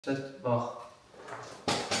Sit, wacht.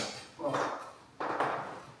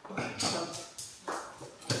 Oké, stop.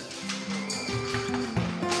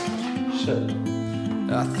 Sit.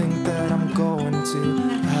 I think that I'm going to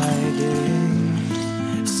hide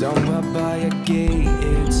it somewhere by a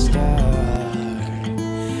gated star.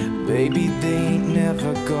 Baby, they ain't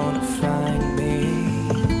never gonna find me.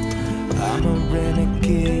 I'm a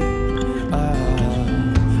renegade.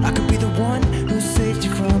 I could be the one who saved you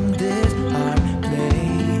from this hard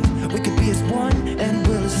place. We could be as one and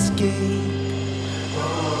we'll escape.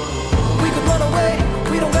 We could run away,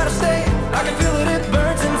 we don't gotta stay. I can feel it, it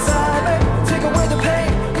burns inside me. Take away the pain,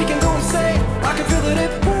 we can go insane. I can feel it,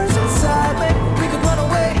 it burns inside me. We could run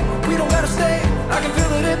away, we don't gotta stay. I can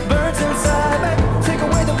feel it, it burns inside me. Take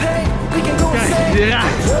away the pain, we can go insane.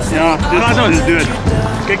 Ja, dit was ons doen.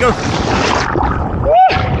 Kijk ook.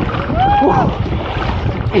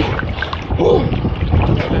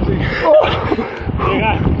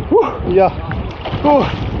 Ja. It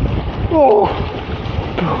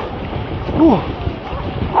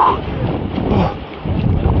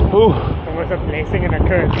was a blessing and a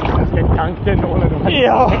curse. You just get dunked in all of them.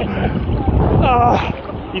 Yeah.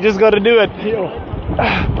 You just gotta do it.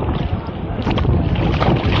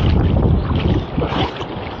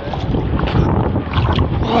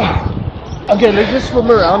 Okay, let's just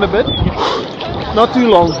swim around a bit. Not too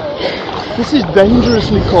long. This is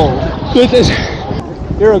dangerously cold. It is.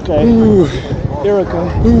 You're okay. Ooh. You're okay.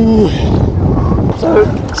 Ooh.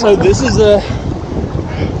 So this is a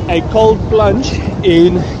cold plunge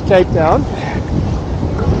in Cape Town,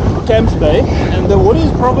 Camps Bay, and the water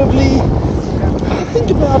is probably, I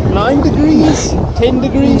think, about 9 degrees, 10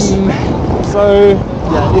 degrees. So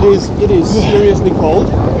yeah, it is seriously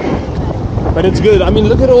cold, but it's good. I mean,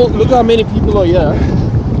 look how many people are here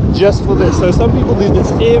just for this. So some people do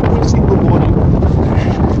this every single morning.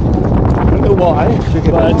 I don't know why,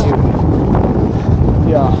 but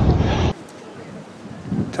yeah,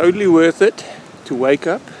 totally worth it to wake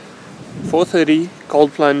up 4:30,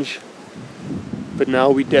 cold plunge, but now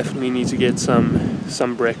we definitely need to get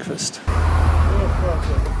some breakfast.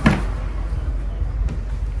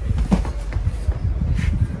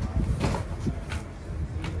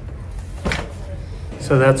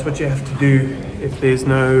 So that's what you have to do if there's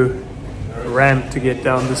no ramp to get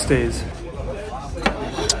down the stairs.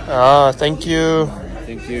 Ah, thank you.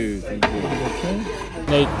 Thank you.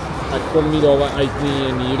 Nee, ek kom nie daarby uit nie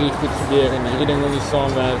en hierdie goed gebeur en hierdie ding wil nie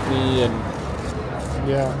saamwerk nie en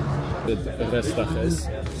Ja. dit rustig is.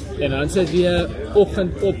 En dan sit weer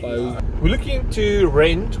oggend ophou. We're looking to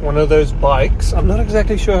rent one of those bikes. I'm not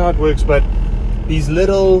exactly sure how it works, but these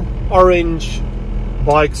little orange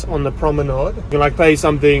bikes on the promenade. You can like pay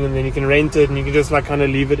something and then you can rent it and you can just like kind of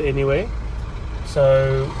leave it anyway.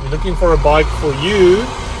 So we're looking for a bike for you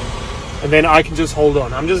and then I can just hold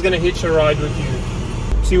on. I'm just going to hitch a ride with you.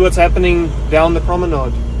 See what's happening down the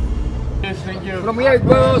promenade. Yes, thank you. From here,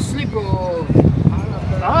 go sleep.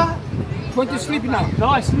 Ah? Want to sleep now? No,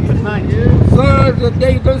 I sleep at night. So the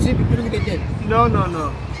day you don't sleep during the day. No.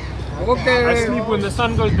 Okay. I sleep when the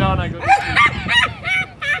sun goes down, I go to sleep.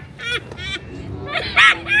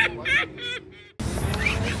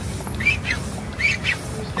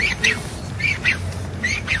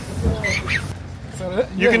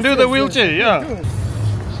 You can do the wheelchair, yeah.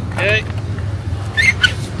 Okay.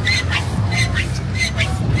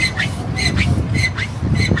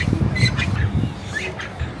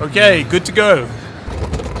 Okay, good to go.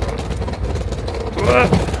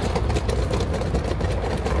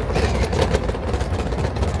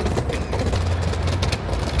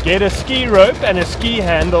 Get a ski rope and a ski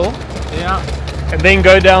handle. Yeah. And then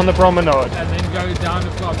go down the promenade. And then go down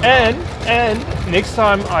the promenade. And next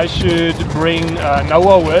time I should bring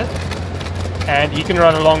Noah with, and he can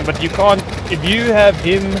run along. But you can't, if you have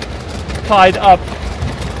him tied up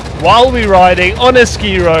while we're riding on a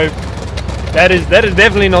ski rope. That is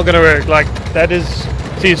definitely not going to work. Like that is.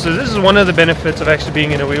 See, so this is one of the benefits of actually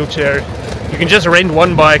being in a wheelchair. You can just rent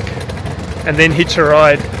one bike and then hitch a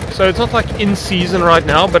ride. So it's not like in season right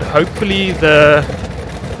now, but hopefully the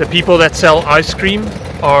people that sell ice cream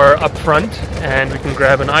are up front and we can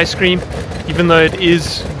grab an ice cream. Even though it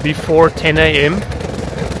is before 10 a.m.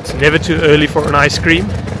 It's never too early for an ice cream.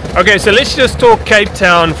 Okay, so let's just talk Cape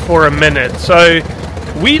Town for a minute. So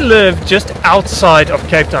we live just outside of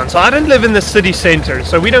Cape Town. So I don't live in the city center,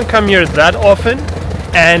 so we don't come here that often.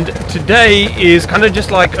 And today is kind of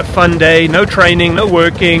just like a fun day. No training, no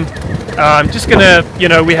working. Just gonna,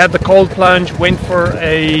 we had the cold plunge, went for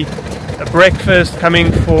a breakfast,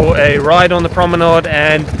 coming for a ride on the promenade,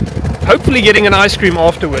 and hopefully getting an ice cream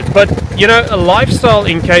afterward. But a lifestyle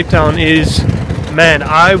in Cape Town is man,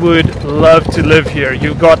 I would love to live here.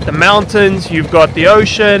 You've got the mountains, you've got the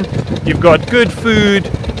ocean, you've got good food,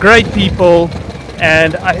 great people,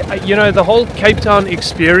 and you know, the whole Cape Town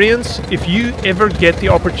experience. If you ever get the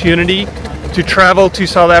opportunity to travel to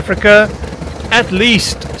South Africa, at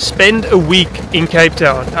least spend a week in Cape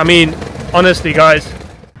Town. I mean, honestly, guys,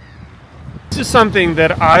 this is something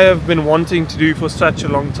that I have been wanting to do for such a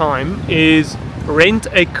long time, is rent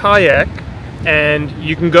a kayak, and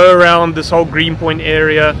you can go around this whole Greenpoint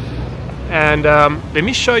area. And let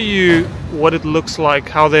me show you what it looks like,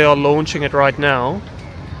 how they are launching it right now.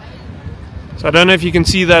 So I don't know if you can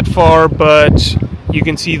see that far, but you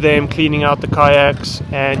can see them cleaning out the kayaks,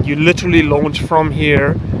 and you literally launch from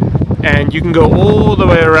here and you can go all the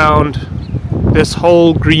way around this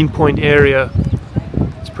whole Greenpoint area.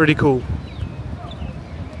 It's pretty cool.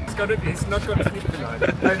 It's not going to sleep tonight.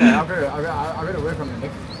 No, I've got to work on the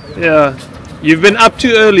next. Yeah, you've been up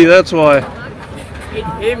too early, that's why.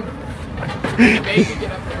 Him.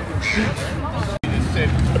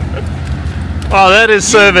 Oh, that is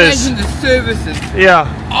service. Imagine the services Yeah.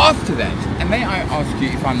 after that. And may I ask you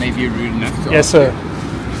if I may be rude enough to Yes, ask sir.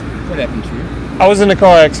 you, what happened to you? I was in a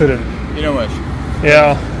car accident. You know what?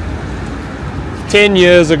 Yeah. 10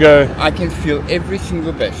 years ago. I can feel every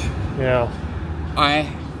single bit. Yeah. I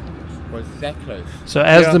was that close. So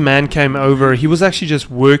as the man came over, he was actually just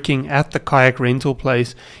working at the kayak rental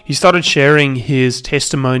place. He started sharing his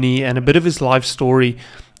testimony and a bit of his life story.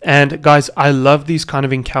 And guys, I love these kind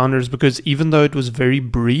of encounters because even though it was very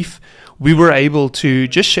brief, we were able to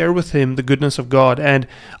just share with him the goodness of God. And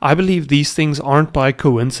I believe these things aren't by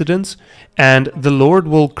coincidence, and the Lord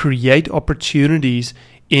will create opportunities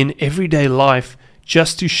in everyday life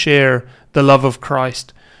just to share the love of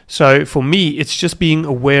Christ. So for me, it's just being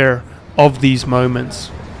aware of these moments.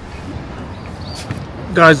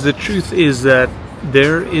 Guys, the truth is that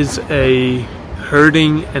there is a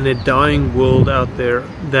hurting and a dying world out there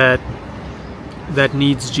that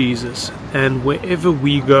needs Jesus, and wherever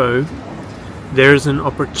we go, there's an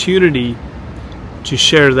opportunity to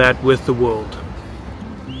share that with the world.